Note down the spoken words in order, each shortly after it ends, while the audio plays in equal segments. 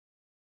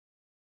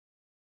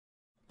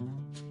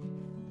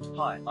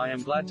Hi, I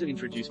am glad to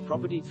introduce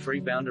Property 3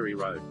 Boundary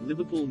Road,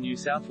 Liverpool, New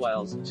South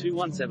Wales,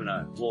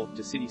 2170, walk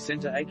to city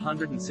centre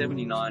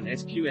 879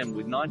 SQM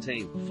with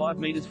 19.5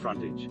 metres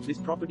frontage. This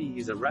property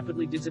is a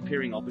rapidly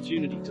disappearing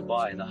opportunity to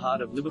buy in the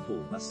heart of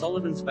Liverpool, a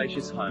solid and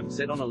spacious home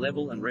set on a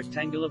level and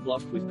rectangular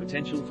block with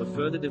potential for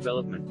further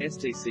development.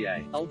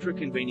 STCA,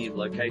 ultra-convenient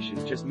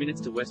location just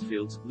minutes to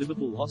Westfields,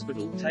 Liverpool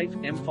Hospital, TAFE,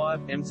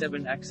 M5,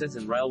 M7 access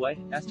and railway,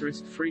 *,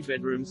 3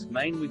 bedrooms,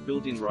 main with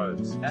built-in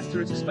roads,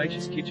 *,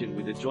 spacious kitchen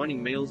with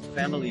adjoining meals,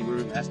 family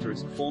room,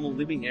 *, formal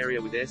living area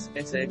with S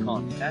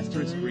aircon,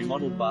 *,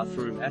 remodeled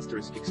bathroom,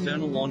 *,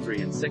 external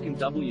laundry and second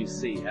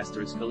WC,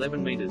 *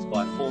 11 metres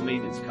by 4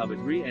 metres covered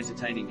rear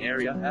entertaining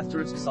area,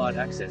 * side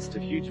access to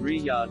huge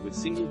rear yard with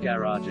single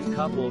garage and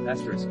carport,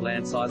 *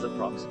 land size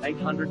approx.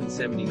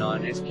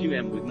 879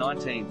 SQM with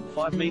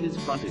 19.5 metres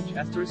frontage,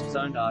 *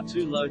 zoned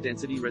R2 low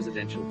density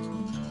residential.